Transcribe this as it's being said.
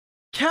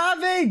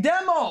Kaveh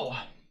demo.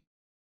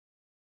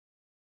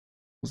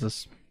 What's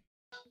this?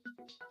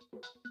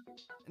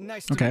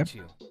 Nice to meet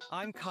you.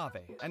 I'm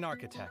Kaveh, an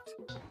architect.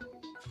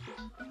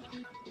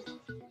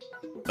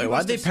 Wait,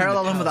 why'd they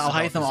parallel him with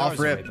alhaitham off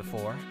rip?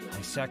 Before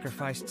I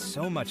sacrificed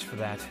so much for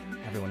that,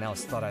 everyone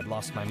else thought I'd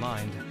lost my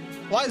mind.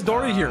 Why is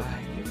Dory here?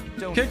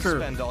 You don't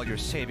spend all your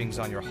savings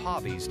on your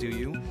hobbies, do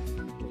you?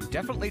 You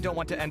definitely don't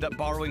want to end up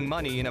borrowing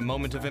money in a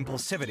moment of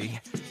impulsivity.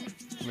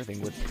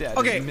 Living with debt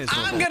is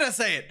miserable. I'm gonna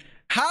say it.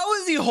 How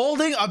is he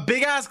holding a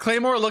big ass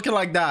claymore looking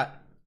like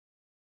that?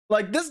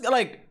 Like this,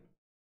 like,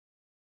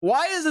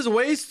 why is his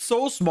waist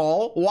so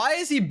small? Why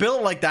is he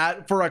built like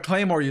that for a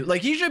claymore use?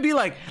 Like, he should be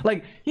like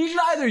he should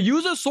either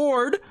use a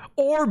sword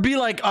or be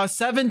like a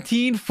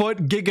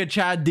 17-foot Giga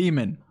Chad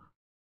demon.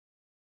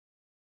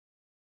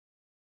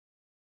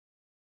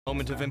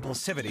 Moment of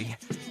impulsivity.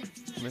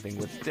 Living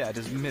with debt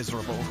is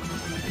miserable.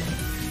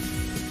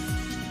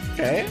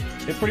 Okay,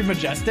 it's pretty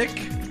majestic.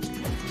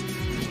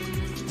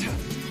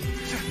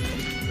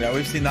 Yeah,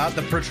 we've seen that.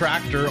 The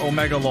protractor,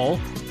 Omega Lol,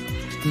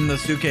 in the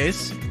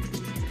suitcase.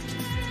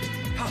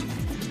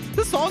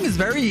 This song is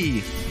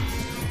very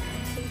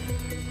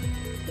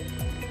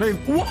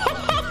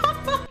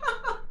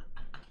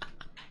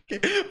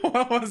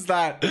what was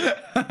that?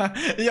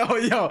 yo,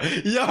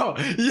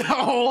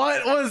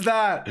 what was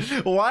that?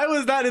 Why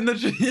was that in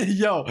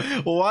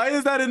the why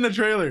is that in the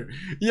trailer?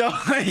 Yo,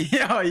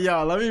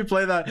 let me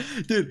play that.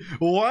 Dude,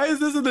 why is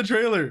this in the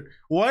trailer?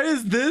 Why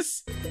is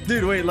this?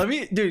 Dude, wait,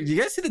 dude, you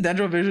guys see the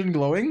dendro vision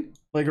glowing?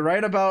 Like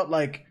right about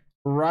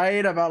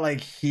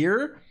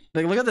here?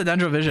 Like, look at the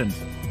dendro vision.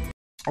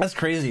 That's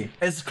crazy.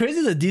 It's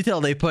crazy the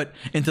detail they put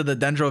into the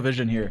dendro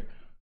vision here.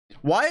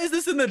 Why is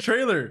this in the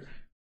trailer?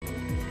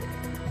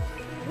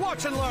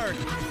 Watch and learn.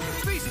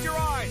 Feast your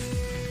eyes.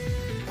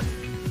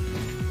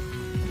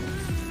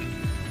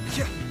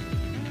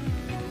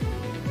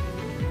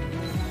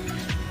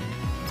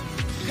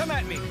 Come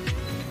at me.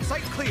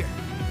 Sight clear.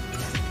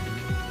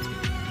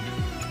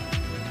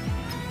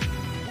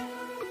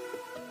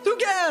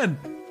 Toucan!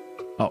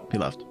 Oh, he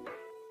left.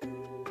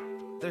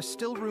 There's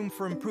still room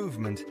for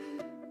improvement.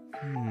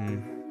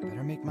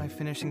 Better make my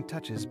finishing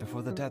touches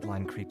before the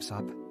deadline creeps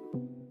up.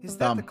 Is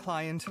that the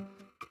client?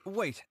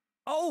 Wait.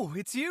 Oh,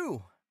 it's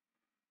you.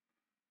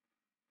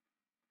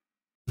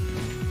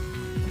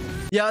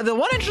 Yeah, the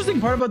one interesting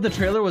part about the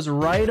trailer was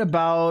right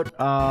about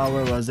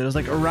where was it? It was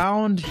like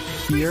around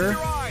here.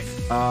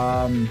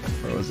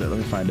 Where was it? Let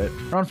me find it.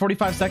 Around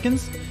 45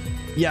 seconds.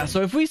 Yeah,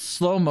 so if we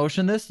slow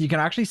motion this, you can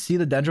actually see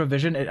the dendro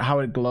vision, how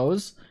it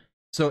glows.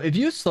 So if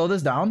you slow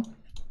this down,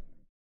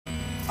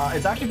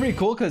 it's actually pretty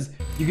cool because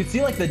you can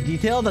see like the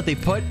detail that they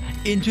put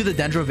into the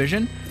dendro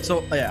vision.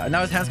 So yeah,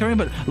 now his hand's covering,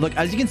 but look,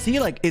 as you can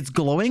see, like it's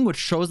glowing, which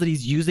shows that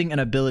he's using an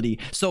ability.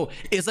 So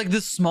it's like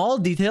this small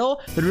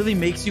detail that really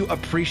makes you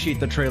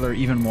appreciate the trailer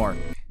even more.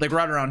 Like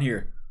right around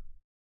here.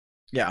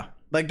 Yeah,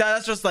 like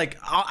that's just like,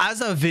 as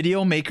a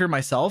video maker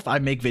myself, I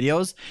make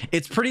videos.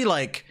 It's pretty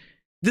like,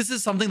 this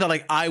is something that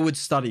like I would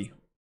study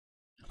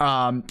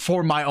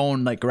for my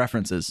own like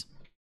references.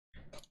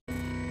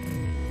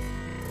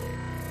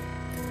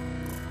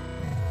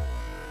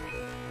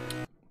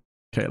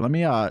 Okay, let me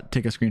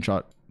take a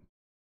screenshot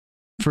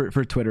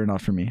for Twitter, not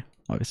for me,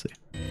 obviously.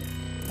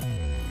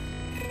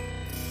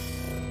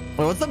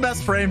 Well, what's the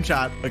best frame,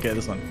 chat? Okay,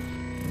 this one.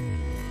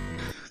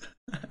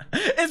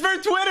 It's for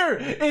Twitter.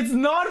 It's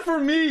not for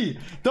me.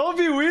 Don't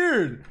be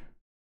weird.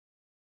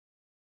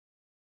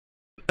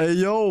 Hey,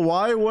 yo,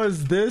 why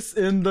was this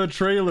in the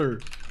trailer?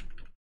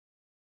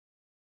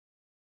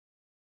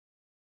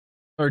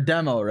 Or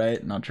demo,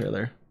 right? Not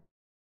trailer.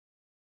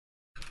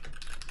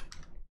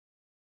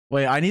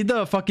 Wait, I need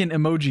the fucking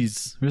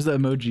emojis. Where's the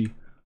emoji?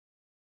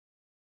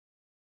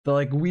 The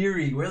like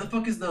weary. Where the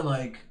fuck is the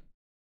like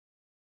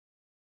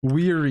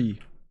weary?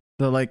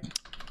 The like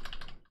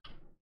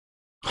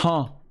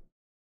huh?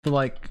 The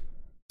like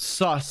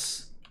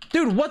sus.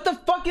 Dude, what the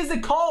fuck is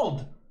it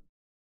called?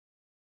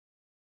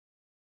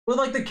 With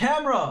like the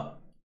camera.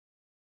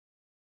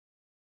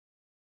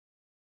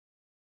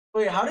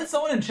 Wait, how did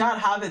someone in chat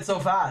have it so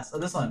fast? Oh,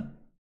 this one.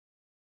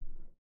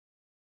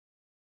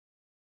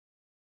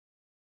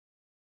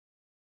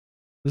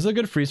 This is a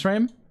good freeze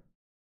frame.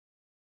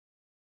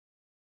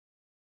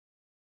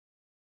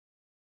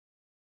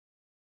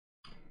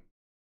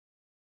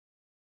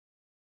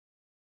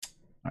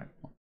 All right.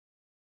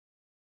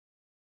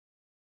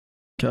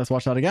 Okay, let's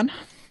watch that again.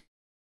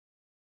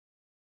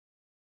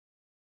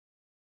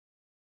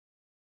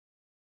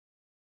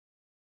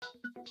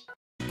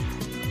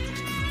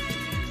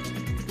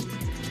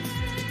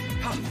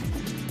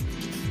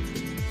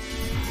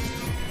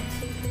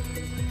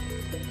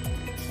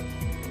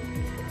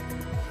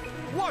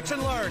 Watch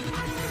and learn.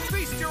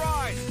 Feast your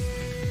eyes.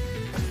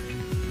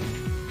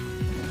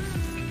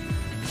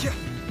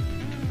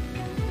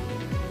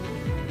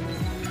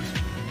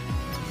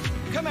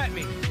 Come at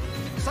me.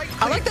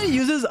 I like that he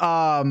uses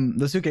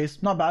the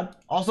suitcase. Not bad.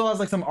 Also has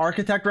like some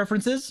architect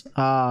references.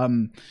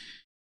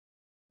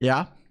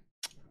 Yeah.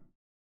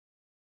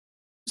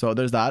 So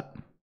there's that.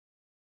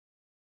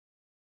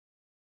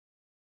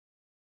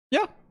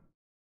 Yeah.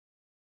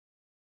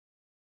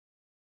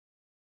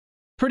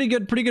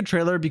 pretty good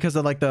trailer because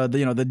of like the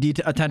you know,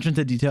 the attention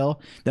to detail,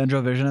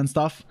 dendro vision and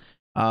stuff.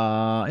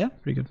 Yeah,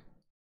 pretty good.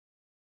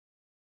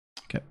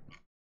 Okay.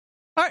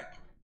 All right.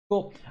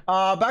 Cool.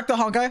 Back to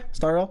Honkai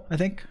Star Rail, I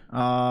think.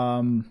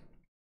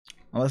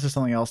 Unless there's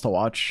something else to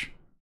watch.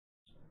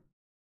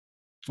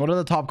 What are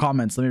the top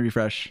comments? Let me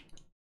refresh.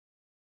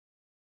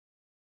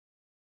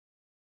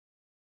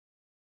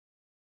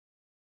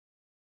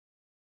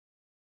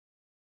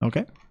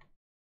 Okay.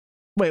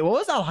 Wait, what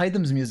was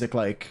alhaitham's music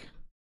like?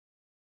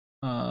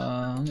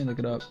 Let me look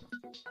it up.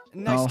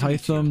 Nice to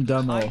meet you. Alhaitham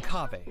demo. I'm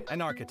Kaveh,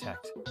 an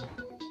architect.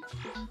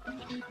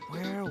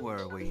 Where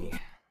were we?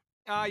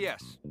 Ah,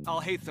 yes.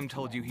 Alhaitham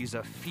told you he's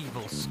a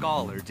feeble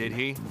scholar, did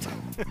he?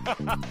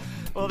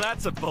 Well,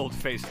 that's a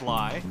bold-faced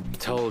lie.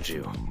 Told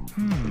you.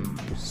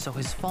 So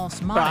his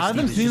false modesty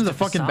Alhaitham was seems just a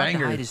fucking facade banger.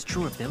 to hide his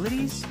true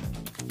abilities?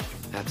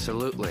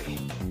 Absolutely.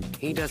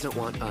 He doesn't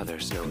want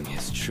others knowing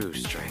his true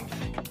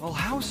strength. Well,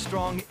 how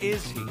strong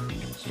is he?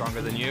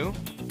 Stronger than you?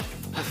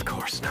 Of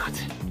course not.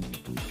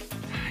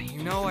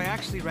 You know, I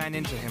actually ran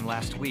into him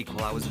last week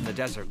while I was in the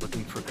desert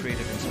looking for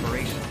creative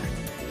inspiration.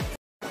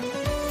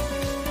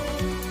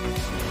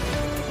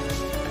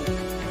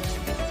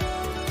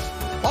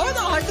 Oh, the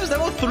Alhaitham's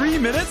demo 3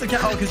 minutes? Okay.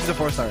 Oh, because he's a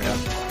 4-star, yeah.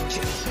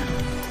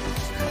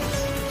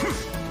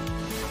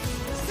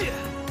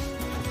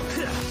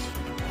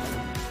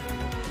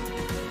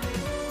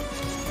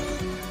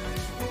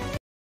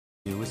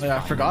 Oh, yeah,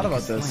 I forgot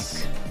about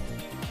this.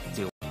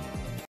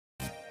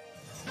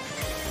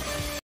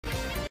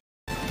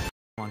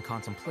 On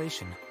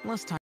contemplation,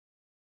 less time.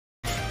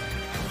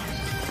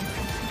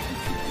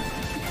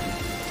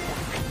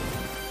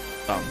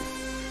 Well,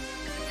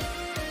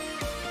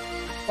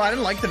 I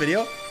didn't like the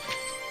video.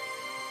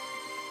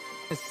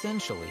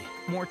 Essentially,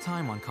 more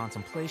time on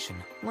contemplation,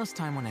 less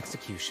time on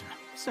execution.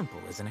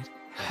 Simple, isn't it?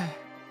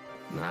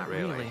 Not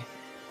really.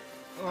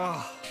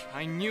 Ugh,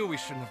 I knew we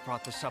shouldn't have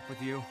brought this up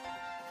with you.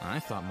 I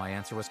thought my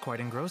answer was quite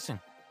engrossing.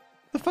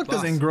 The fuck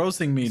does Boss,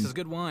 engrossing mean? This is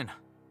good wine.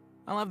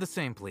 I'll have the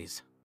same,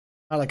 please.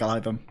 I like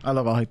Alhaitham. I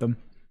love Alhaitham.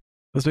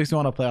 This makes me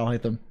want to play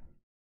Alhaitham.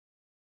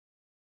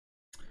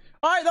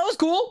 Alright, that was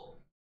cool.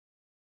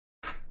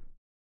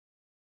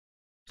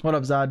 What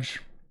up, Zaj?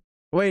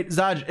 Wait,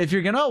 Zaj, if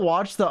you're gonna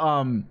watch the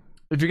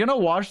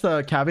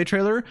kaveh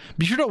trailer,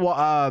 be sure to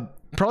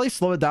probably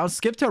slow it down.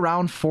 Skip to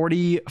around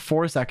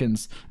 44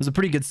 seconds. It was a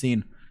pretty good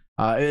scene.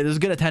 There's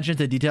good attention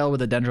to detail with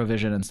the dendro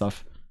vision and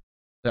stuff.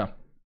 Yeah.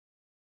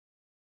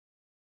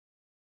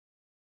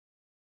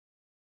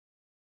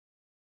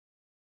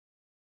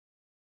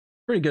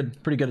 Pretty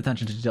good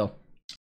attention to detail.